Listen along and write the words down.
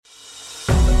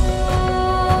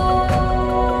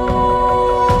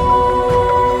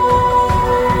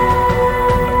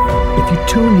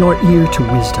tune your ear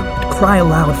to wisdom and cry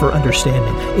aloud for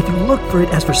understanding, if you look for it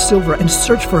as for silver and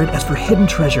search for it as for hidden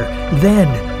treasure, then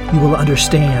you will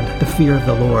understand the fear of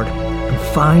the Lord and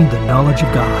find the knowledge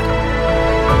of God.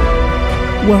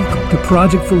 Welcome to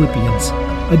Project Philippians,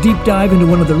 a deep dive into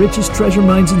one of the richest treasure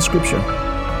mines in Scripture.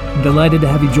 I'm delighted to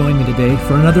have you join me today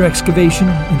for another excavation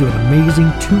into an amazing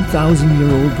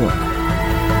 2,000-year-old book.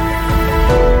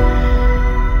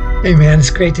 Hey man, it's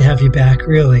great to have you back,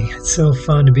 really. It's so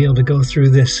fun to be able to go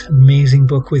through this amazing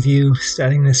book with you,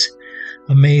 studying this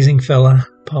amazing fella,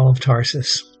 Paul of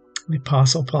Tarsus, the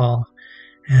Apostle Paul.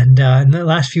 And in the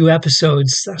last few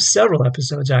episodes, several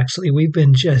episodes actually, we've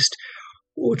been just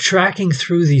tracking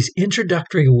through these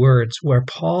introductory words where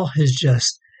Paul has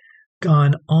just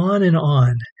gone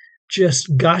on, just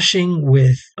gushing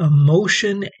with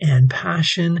emotion and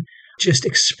passion, just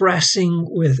expressing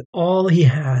with all he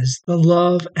has, the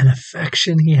love and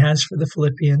affection he has for the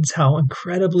Philippians, how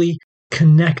incredibly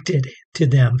connected to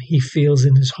them he feels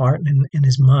in his heart and in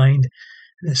his mind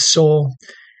and his soul.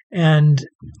 And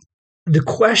the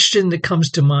question that comes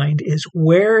to mind is,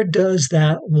 where does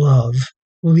that love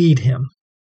lead him?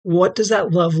 What does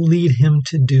that love lead him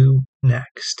to do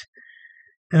next?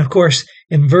 And of course,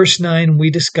 in verse 9, we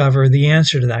discover the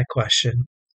answer to that question.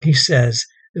 He says,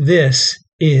 "This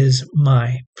is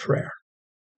my prayer."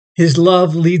 His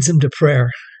love leads him to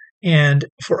prayer. And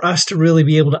for us to really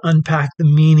be able to unpack the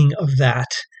meaning of that,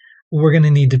 we're going to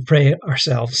need to pray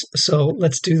ourselves. So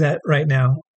let's do that right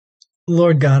now.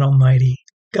 Lord God Almighty,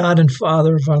 God and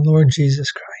Father of our Lord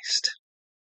Jesus Christ,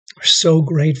 we're so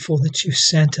grateful that you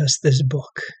sent us this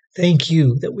book. Thank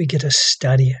you that we get to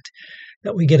study it,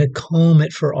 that we get to comb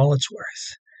it for all it's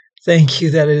worth. Thank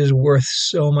you that it is worth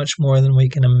so much more than we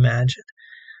can imagine.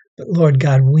 But Lord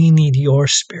God, we need your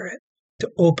Spirit to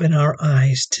open our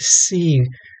eyes to see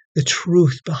the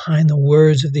truth behind the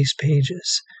words of these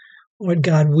pages. Lord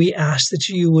God, we ask that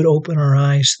you would open our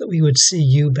eyes so that we would see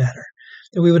you better,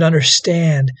 that we would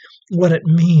understand what it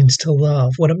means to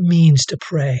love, what it means to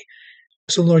pray.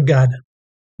 So Lord God,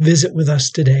 visit with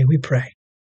us today, we pray.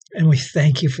 And we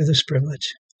thank you for this privilege.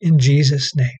 In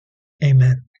Jesus' name,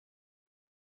 amen.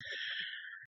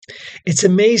 It's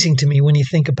amazing to me when you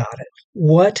think about it,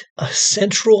 what a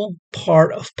central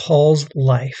part of Paul's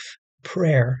life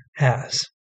prayer has.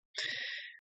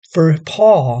 For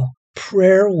Paul,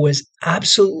 prayer was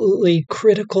absolutely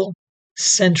critical,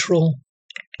 central,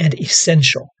 and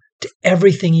essential to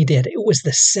everything he did. It was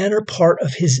the center part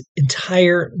of his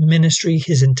entire ministry,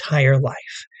 his entire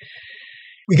life.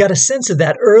 We got a sense of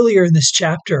that earlier in this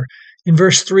chapter, in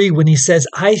verse 3, when he says,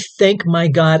 "I thank my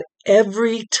God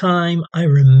every time I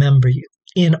remember you.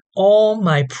 In all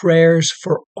my prayers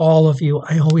for all of you,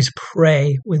 I always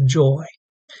pray with joy."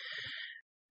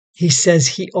 He says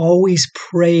he always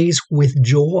prays with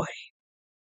joy.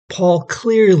 Paul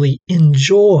clearly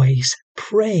enjoys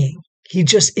praying. He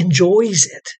just enjoys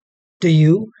it. Do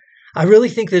you? I really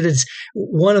think that it's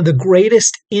one of the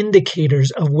greatest indicators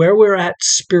of where we're at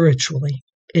spiritually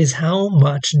is how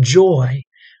much joy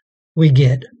we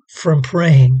get from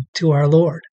praying to our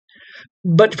Lord.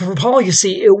 But for Paul, you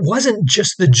see, it wasn't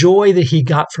just the joy that he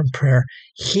got from prayer.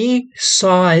 He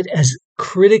saw it as a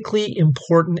critically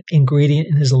important ingredient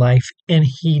in his life, and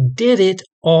he did it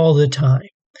all the time.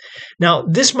 Now,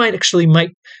 this might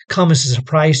come as a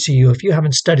surprise to you if you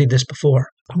haven't studied this before.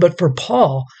 But for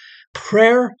Paul,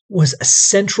 prayer was a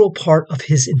central part of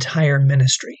his entire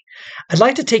ministry. I'd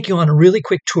like to take you on a really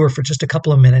quick tour for just a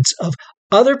couple of minutes of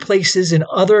other places in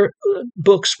other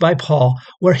books by Paul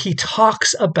where he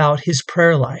talks about his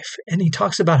prayer life and he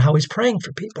talks about how he's praying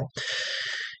for people.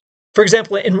 For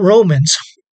example, in Romans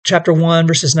chapter 1,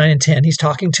 verses 9 and 10, he's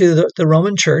talking to the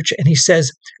Roman church and he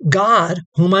says, "God,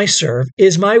 whom I serve,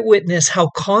 is my witness how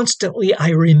constantly I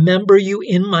remember you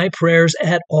in my prayers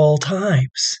at all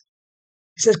times."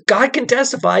 He says, God can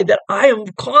testify that I am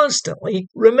constantly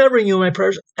remembering you in my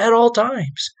prayers at all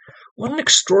times. What an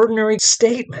extraordinary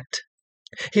statement.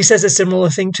 He says a similar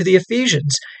thing to the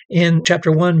Ephesians in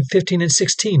chapter 1, 15 and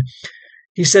 16.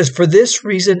 He says, "For this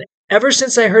reason, ever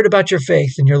since I heard about your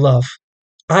faith and your love,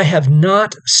 I have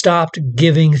not stopped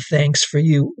giving thanks for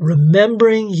you,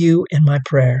 remembering you in my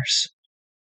prayers."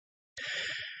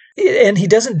 And he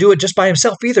doesn't do it just by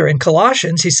himself either. In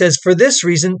Colossians, he says, "For this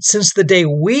reason, since the day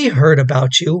we heard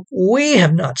about you, we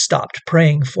have not stopped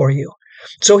praying for you."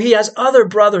 So he has other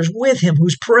brothers with him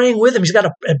who's praying with him. He's got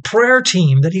a prayer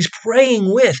team that he's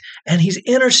praying with, and he's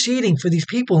interceding for these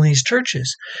people in these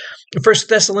churches. In 1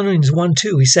 Thessalonians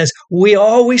 1:2, he says, "We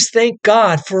always thank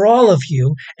God for all of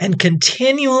you and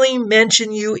continually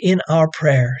mention you in our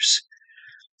prayers."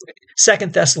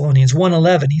 2 Thessalonians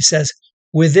 1:11, he says,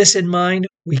 "With this in mind,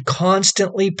 We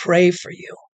constantly pray for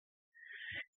you.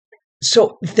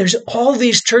 So there's all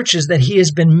these churches that he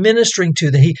has been ministering to,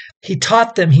 that he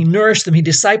taught them, he nourished them, he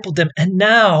discipled them, and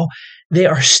now they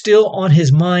are still on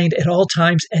his mind at all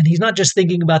times, and he's not just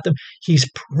thinking about them, he's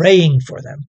praying for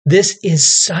them. This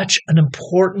is such an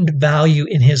important value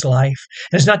in his life.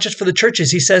 And it's not just for the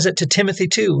churches. He says it to Timothy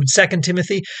too. In 2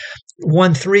 Timothy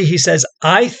 1:3, he says,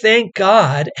 I thank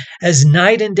God as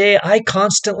night and day I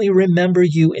constantly remember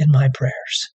you in my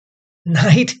prayers.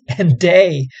 Night and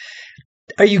day.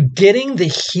 Are you getting the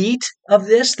heat of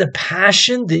this, the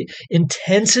passion, the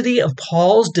intensity of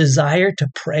Paul's desire to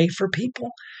pray for people?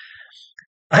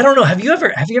 I don't know. Have you ever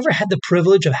had the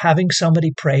privilege of having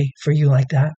somebody pray for you like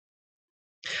that?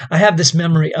 I have this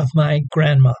memory of my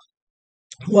grandma.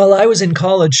 While I was in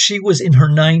college, she was in her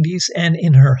 90s and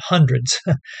in her hundreds.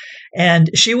 And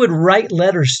she would write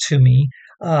letters to me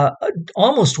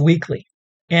almost weekly.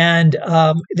 And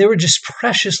they were just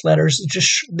precious letters.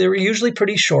 They were usually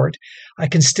pretty short. I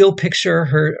can still picture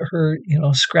her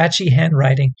scratchy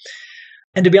handwriting.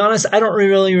 And to be honest, I don't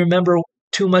really remember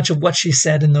too much of what she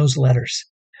said in those letters.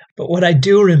 But what I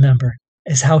do remember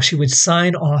is how she would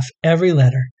sign off every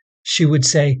letter. She would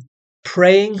say,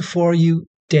 praying for you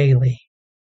daily,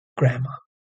 Grandma.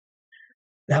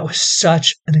 That was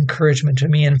such an encouragement to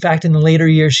me. In fact, in the later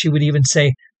years, she would even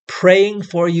say, praying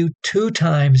for you 2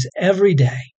 times every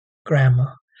day, Grandma.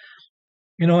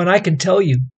 And I can tell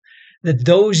you that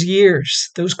those years,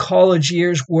 those college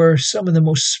years, were some of the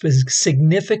most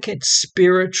significant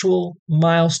spiritual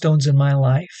milestones in my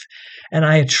life. And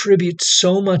I attribute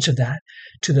so much of that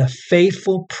to the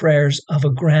faithful prayers of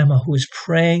a grandma who was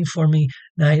praying for me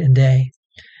night and day.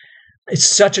 It's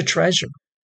such a treasure.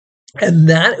 And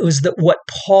that was what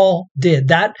Paul did.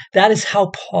 That is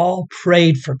how Paul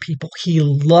prayed for people. He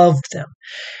loved them.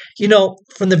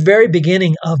 From the very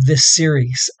beginning of this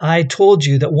series, I told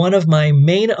you that one of my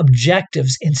main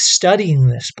objectives in studying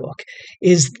this book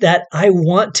is that I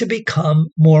want to become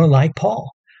more like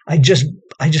Paul. I just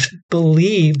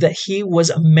believe that he was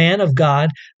a man of God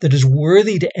that is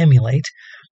worthy to emulate,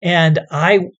 and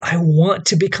I want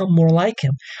to become more like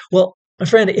him. Well, my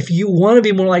friend, if you want to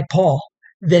be more like Paul,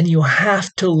 then you have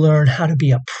to learn how to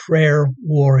be a prayer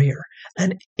warrior,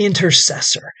 an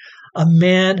intercessor, a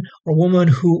man or woman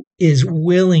who is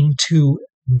willing to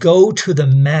go to the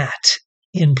mat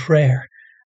in prayer.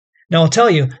 Now, I'll tell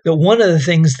you that one of the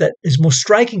things that is most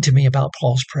striking to me about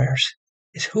Paul's prayers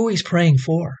is who he's praying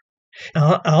for.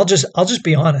 Now, I'll just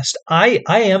be honest. I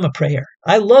am a prayer.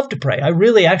 I love to pray. I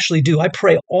really actually do. I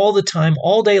pray all the time,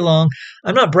 all day long.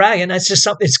 I'm not bragging. That's just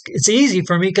something. It's easy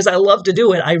for me because I love to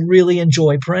do it. I really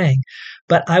enjoy praying.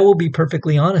 But I will be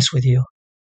perfectly honest with you.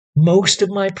 Most of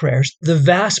my prayers, the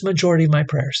vast majority of my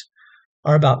prayers,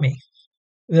 are about me.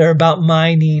 They're about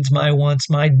my needs, my wants,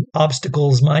 my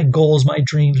obstacles, my goals, my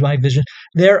dreams, my vision.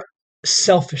 They're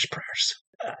selfish prayers.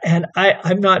 And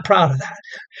I'm not proud of that.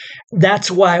 That's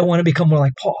why I want to become more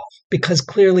like Paul, because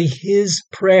clearly his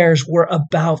prayers were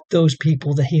about those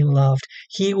people that he loved.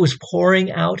 He was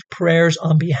pouring out prayers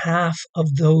on behalf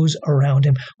of those around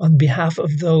him, on behalf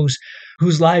of those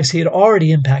whose lives he had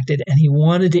already impacted, and he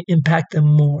wanted to impact them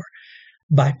more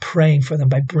by praying for them,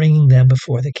 by bringing them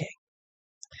before the King.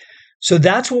 So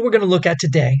that's what we're going to look at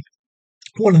today.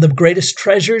 One of the greatest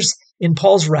treasures in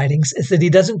Paul's writings is that he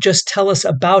doesn't just tell us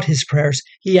about his prayers,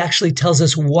 he actually tells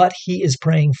us what he is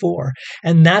praying for.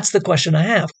 And that's the question I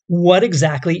have. What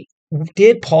exactly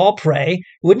did Paul pray?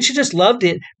 Wouldn't you just love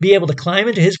to be able to climb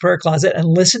into his prayer closet and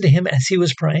listen to him as he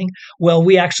was praying? Well,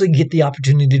 we actually get the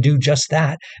opportunity to do just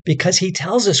that because he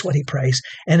tells us what he prays.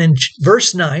 And in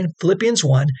verse 9, Philippians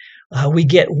 1, we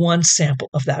get one sample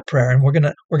of that prayer, and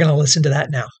we're gonna listen to that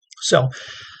now. So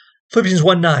Philippians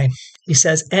 1:9, he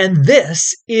says, and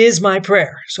this is my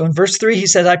prayer. So in verse 3, he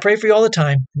says, I pray for you all the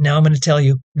time. Now I'm going to tell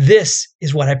you, this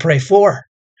is what I pray for,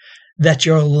 that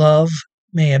your love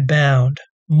may abound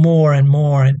more and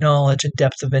more in knowledge and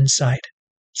depth of insight,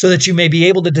 so that you may be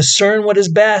able to discern what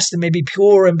is best and may be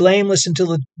pure and blameless until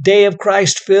the day of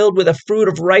Christ, filled with the fruit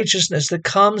of righteousness that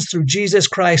comes through Jesus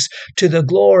Christ to the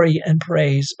glory and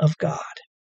praise of God.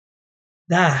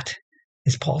 That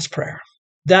is Paul's prayer.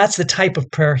 That's the type of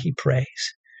prayer he prays.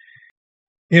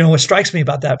 What strikes me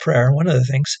about that prayer, one of the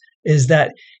things, is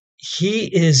that he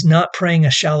is not praying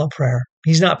a shallow prayer.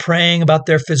 He's not praying about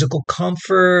their physical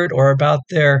comfort or about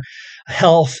their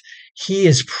health. He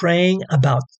is praying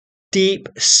about deep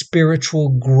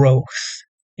spiritual growth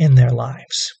in their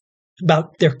lives,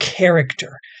 about their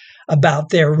character, about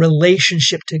their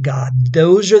relationship to God.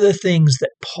 Those are the things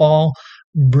that Paul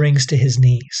brings to his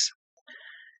knees.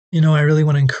 I really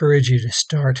want to encourage you to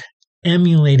start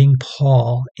emulating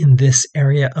Paul in this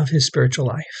area of his spiritual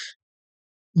life.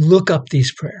 Look up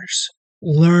these prayers.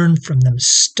 Learn from them,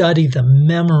 study them,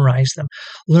 memorize them.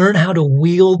 Learn how to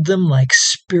wield them like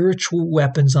spiritual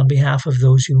weapons on behalf of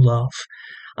those you love.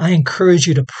 I encourage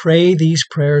you to pray these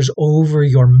prayers over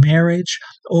your marriage,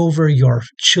 over your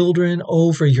children,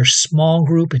 over your small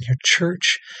group in your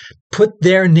church. Put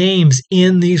their names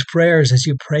in these prayers as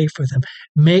you pray for them.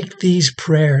 Make these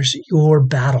prayers your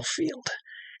battlefield,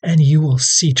 and you will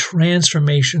see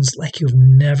transformations like you've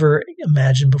never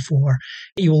imagined before.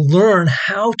 You will learn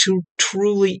how to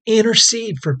truly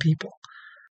intercede for people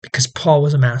because Paul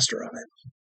was a master of it.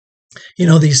 You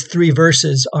know, these 3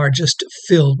 verses are just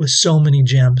filled with so many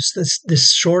gems.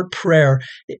 This short prayer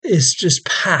is just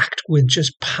packed with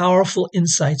just powerful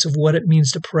insights of what it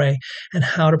means to pray and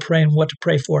how to pray and what to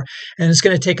pray for. And it's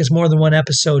going to take us more than one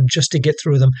episode just to get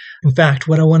through them. In fact,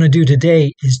 what I want to do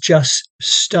today is just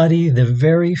study the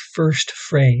very first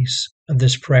phrase of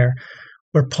this prayer,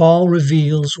 where Paul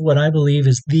reveals what I believe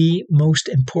is the most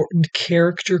important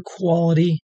character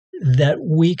quality that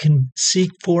we can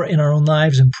seek for in our own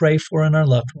lives and pray for in our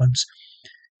loved ones.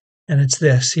 And it's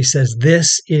this. He says,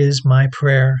 "This is my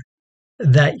prayer,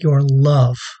 that your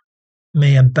love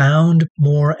may abound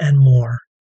more and more."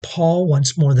 Paul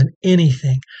wants more than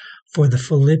anything for the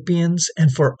Philippians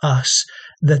and for us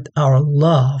that our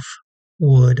love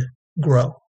would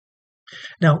grow.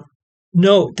 Now,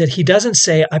 note that he doesn't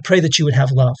say, "I pray that you would have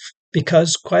love,"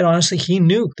 because quite honestly, he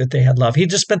knew that they had love. He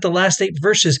just spent the last 8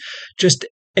 verses just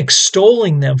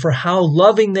extolling them for how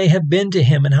loving they have been to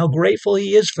him and how grateful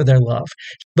he is for their love.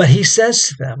 But he says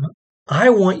to them, "I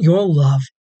want your love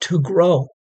to grow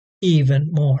even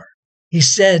more." He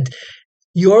said,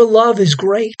 "Your love is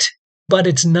great, but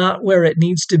it's not where it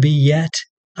needs to be yet.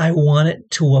 I want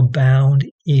it to abound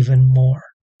even more."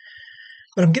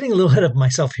 But I'm getting a little ahead of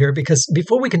myself here because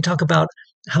before we can talk about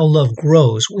how love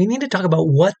grows, we need to talk about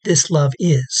what this love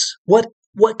is. What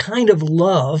kind of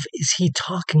love is he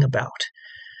talking about?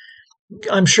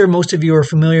 I'm sure most of you are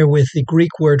familiar with the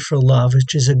Greek word for love,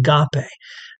 which is agape.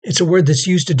 It's a word that's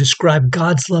used to describe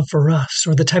God's love for us,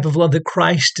 or the type of love that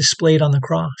Christ displayed on the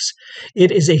cross. It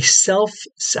is a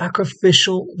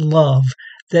self-sacrificial love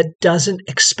that doesn't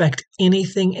expect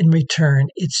anything in return.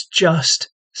 It's just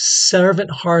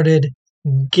servant-hearted,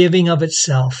 giving of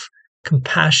itself,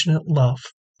 compassionate love.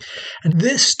 And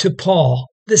this, to Paul,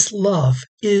 this love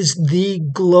is the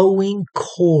glowing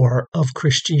core of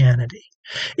Christianity.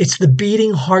 It's the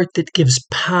beating heart that gives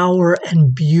power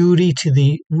and beauty to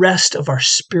the rest of our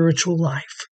spiritual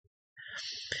life.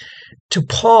 To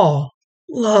Paul,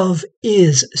 love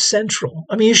is central.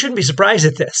 I mean, you shouldn't be surprised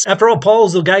at this. After all, Paul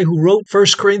is the guy who wrote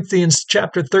 1 Corinthians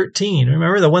chapter 13.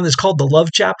 Remember the one that's called the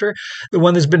love chapter? The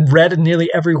one that's been read in nearly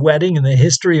every wedding in the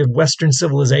history of Western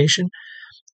civilization?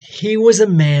 He was a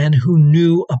man who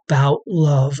knew about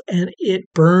love, and it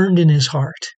burned in his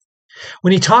heart.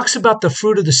 When he talks about the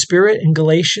fruit of the Spirit in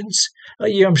Galatians,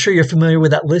 I'm sure you're familiar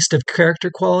with that list of character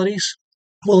qualities.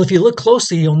 Well, if you look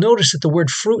closely, you'll notice that the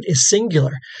word fruit is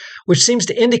singular, which seems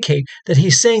to indicate that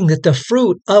he's saying that the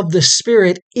fruit of the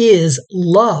Spirit is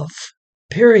love,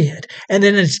 period. And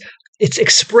then it's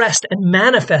expressed and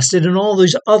manifested in all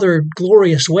these other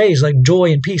glorious ways like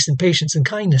joy and peace and patience and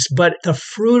kindness. But the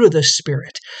fruit of the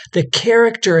Spirit, the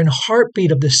character and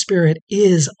heartbeat of the Spirit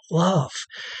is love,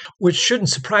 which shouldn't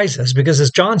surprise us because, as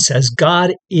John says,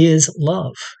 God is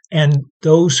love. And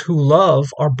those who love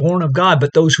are born of God,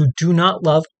 but those who do not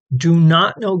love do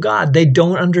not know God. They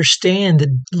don't understand that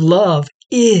love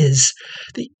is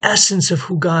the essence of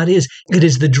who God is. It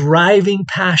is the driving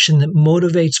passion that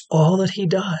motivates all that he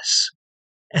does.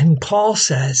 And Paul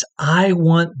says, I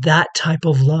want that type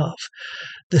of love,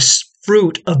 the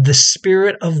fruit of the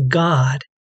Spirit of God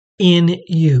in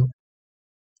you.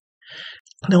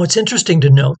 Now, it's interesting to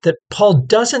note that Paul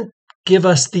doesn't give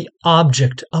us the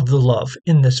object of the love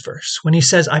in this verse. When he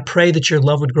says, I pray that your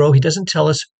love would grow, he doesn't tell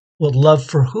us, well, love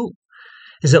for who?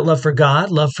 Is it love for God,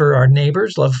 love for our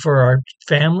neighbors, love for our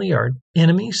family, our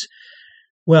enemies?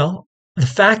 Well, the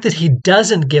fact that he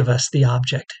doesn't give us the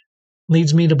object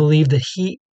leads me to believe that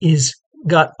he is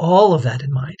got all of that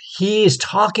in mind. He is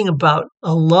talking about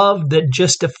a love that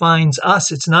just defines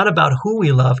us. It's not about who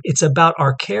we love. It's about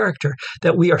our character,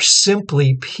 that we are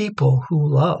simply people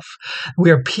who love.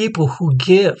 We are people who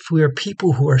give. We are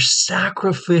people who are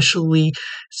sacrificially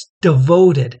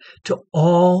devoted to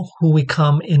all who we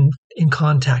come in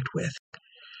contact with.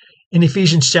 In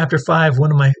Ephesians chapter 5,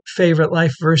 one of my favorite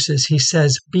life verses, he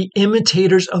says, be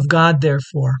imitators of God,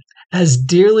 therefore, as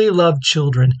dearly loved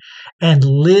children, and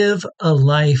live a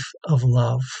life of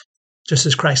love. just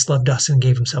as Christ loved us and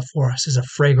gave himself for us as a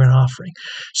fragrant offering.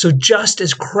 So just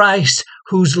as Christ,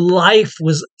 whose life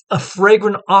was a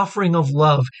fragrant offering of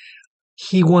love,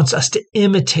 he wants us to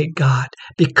imitate God.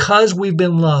 Because we've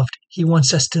been loved, he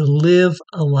wants us to live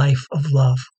a life of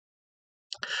love.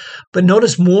 But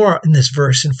notice more in this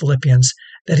verse in Philippians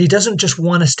that he doesn't just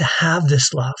want us to have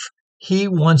this love. He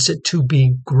wants it to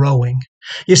be growing.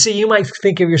 You see, you might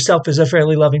think of yourself as a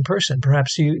fairly loving person.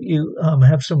 Perhaps you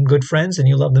have some good friends and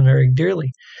you love them very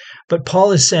dearly. But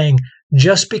Paul is saying,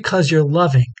 just because you're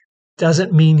loving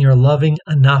doesn't mean you're loving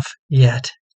enough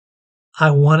yet.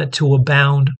 I want it to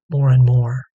abound more and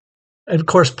more. And of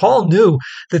course, Paul knew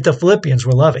that the Philippians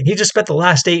were loving. He just spent the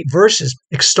last 8 verses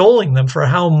extolling them for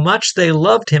how much they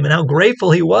loved him and how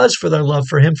grateful he was for their love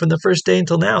for him from the first day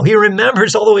until now. He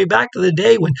remembers all the way back to the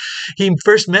day when he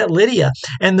first met Lydia.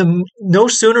 And no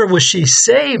sooner was she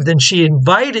saved than she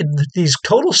invited these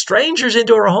total strangers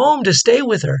into her home to stay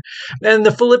with her. And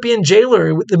the Philippian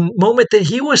jailer, the moment that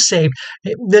he was saved,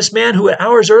 this man who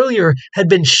hours earlier had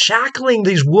been shackling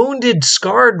these wounded,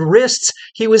 scarred wrists,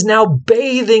 he was now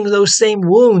bathing those same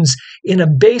wounds in a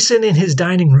basin in his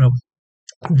dining room.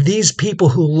 These people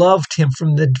who loved him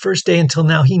from the first day until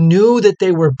now, he knew that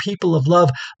they were people of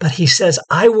love, but he says,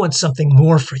 I want something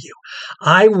more for you.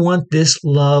 I want this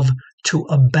love to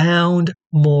abound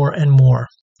more and more.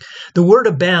 The word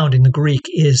abound in the Greek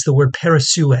is the word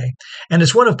perisue, and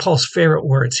it's one of Paul's favorite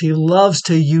words. He loves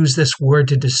to use this word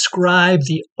to describe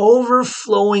the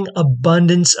overflowing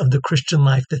abundance of the Christian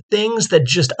life, the things that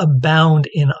just abound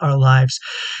in our lives.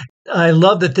 I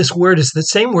love that this word is the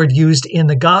same word used in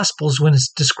the Gospels when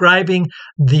it's describing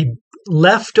the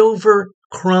leftover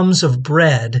crumbs of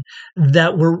bread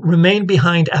that remained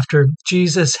behind after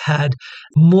Jesus had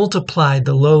multiplied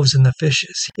the loaves and the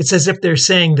fishes. It's as if they're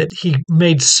saying that he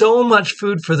made so much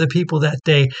food for the people that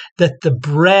day that the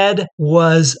bread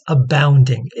was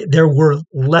abounding. There were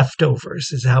leftovers,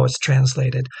 is how it's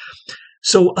translated.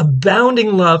 So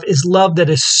abounding love is love that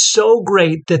is so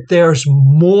great that there's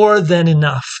more than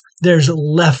enough. There's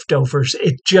leftovers.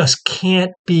 It just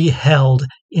can't be held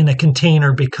in a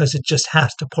container because it just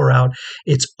has to pour out.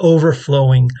 It's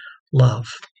overflowing love.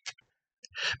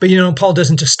 But Paul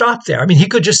doesn't just stop there. I mean, he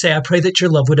could just say, I pray that your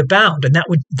love would abound, and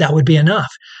that would be enough.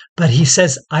 But he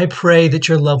says, I pray that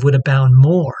your love would abound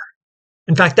more.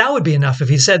 In fact, that would be enough if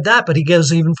he said that, but he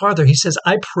goes even farther. He says,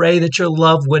 I pray that your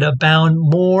love would abound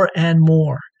more and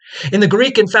more. In the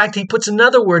Greek, in fact, he puts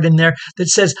another word in there that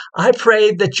says, I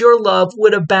pray that your love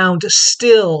would abound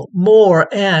still more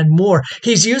and more.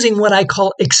 He's using what I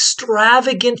call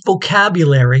extravagant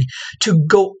vocabulary to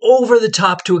go over the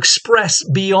top, to express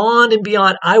beyond and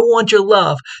beyond. I want your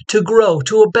love to grow,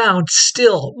 to abound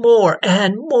still more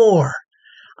and more.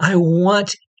 I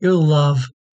want your love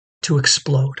to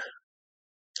explode.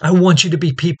 I want you to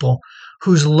be people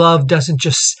whose love doesn't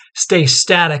just stay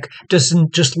static,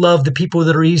 doesn't just love the people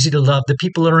that are easy to love, the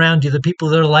people around you, the people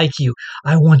that are like you.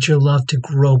 I want your love to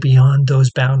grow beyond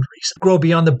those boundaries, grow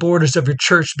beyond the borders of your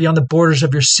church, beyond the borders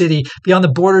of your city, beyond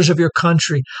the borders of your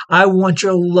country. I want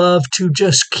your love to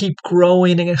just keep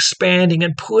growing and expanding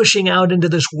and pushing out into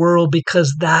this world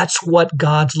because that's what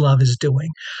God's love is doing.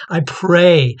 I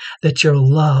pray that your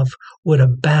love would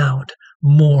abound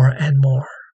more and more.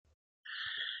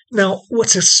 Now,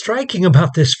 what's striking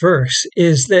about this verse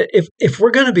is that if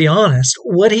we're going to be honest,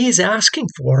 what he's asking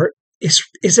for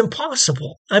is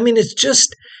impossible. I mean, it's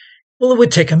just, it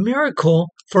would take a miracle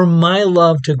for my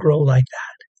love to grow like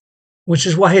that, which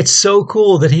is why it's so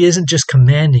cool that he isn't just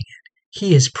commanding it.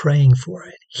 He is praying for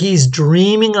it. He's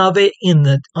dreaming of it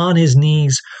on his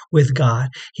knees with God.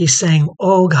 He's saying,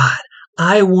 oh God,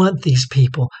 I want these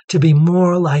people to be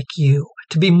more like you,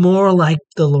 to be more like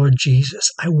the Lord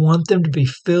Jesus. I want them to be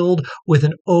filled with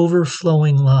an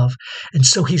overflowing love. And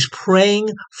so he's praying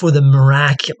for the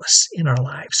miraculous in our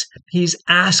lives. He's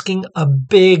asking a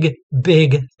big,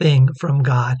 big thing from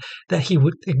God, that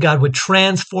God would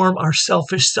transform our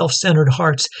selfish, self-centered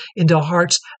hearts into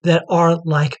hearts that are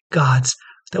like God's,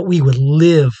 that we would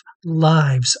live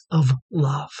lives of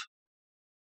love.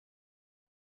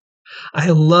 I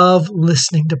love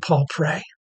listening to Paul pray,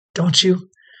 don't you?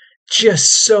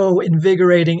 Just so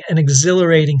invigorating and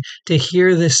exhilarating to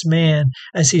hear this man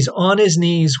as he's on his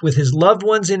knees with his loved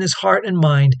ones in his heart and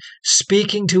mind,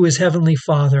 speaking to his heavenly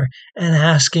Father and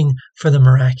asking for the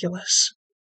miraculous.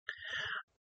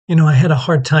 I had a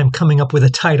hard time coming up with a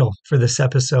title for this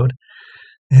episode.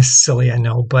 It's silly, I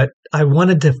know, but I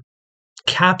wanted to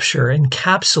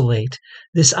encapsulate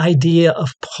this idea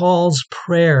of Paul's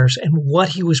prayers and what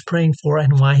he was praying for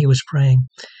and why he was praying.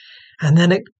 And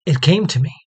then it came to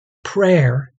me.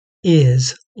 Prayer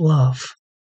is love.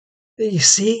 You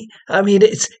see? I mean,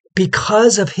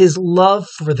 because of his love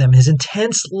for them, his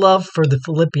intense love for the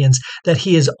Philippians, that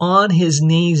he is on his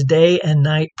knees day and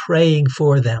night praying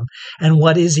for them. And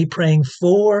what is he praying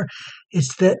for?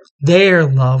 It's that their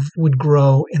love would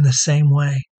grow in the same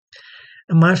way.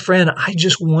 And my friend, I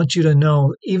just want you to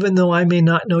know, even though I may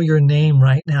not know your name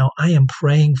right now, I am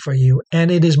praying for you.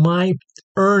 And it is my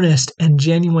earnest and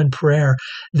genuine prayer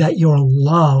that your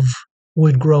love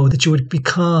would grow, that you would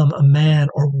become a man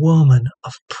or woman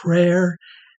of prayer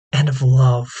and of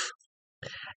love,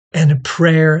 and a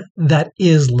prayer that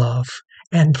is love,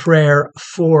 and prayer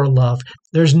for love.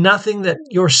 There's nothing that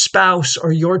your spouse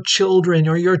or your children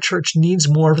or your church needs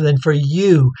more than for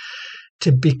you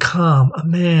to become a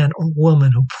man or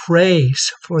woman who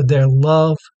prays for their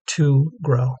love to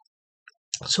grow.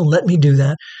 So let me do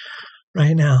that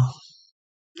right now.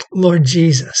 Lord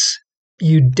Jesus,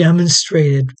 you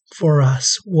demonstrated for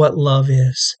us what love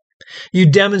is. You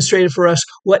demonstrated for us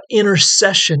what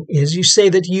intercession is. You say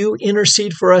that you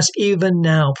intercede for us even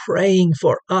now, praying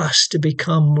for us to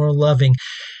become more loving.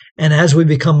 And as we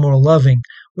become more loving,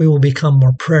 we will become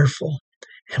more prayerful,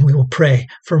 and we will pray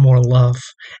for more love.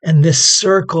 And this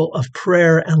circle of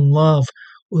prayer and love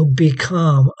will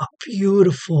become a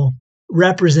beautiful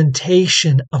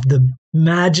representation of the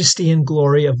majesty and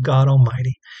glory of God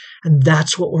Almighty. And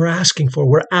that's what we're asking for.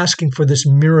 We're asking for this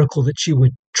miracle, that you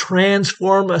would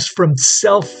transform us from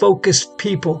self-focused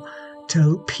people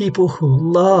to people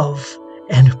who love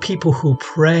and people who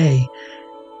pray.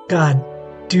 God,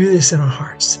 do this in our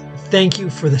hearts. Thank you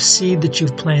for the seed that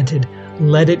you've planted.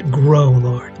 Let it grow,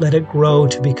 Lord. Let it grow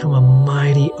to become a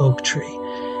mighty oak tree.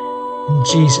 In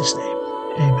Jesus' name,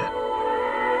 amen.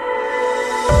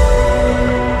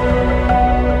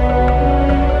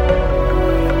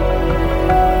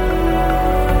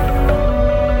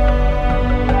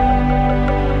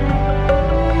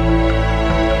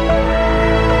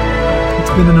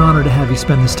 It's been an honor to have you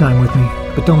spend this time with me,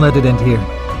 but don't let it end here.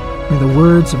 May the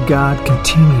words of God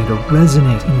continue to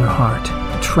resonate in your heart,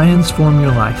 transform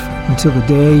your life until the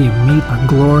day you meet our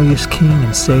glorious King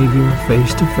and Savior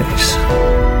face to face.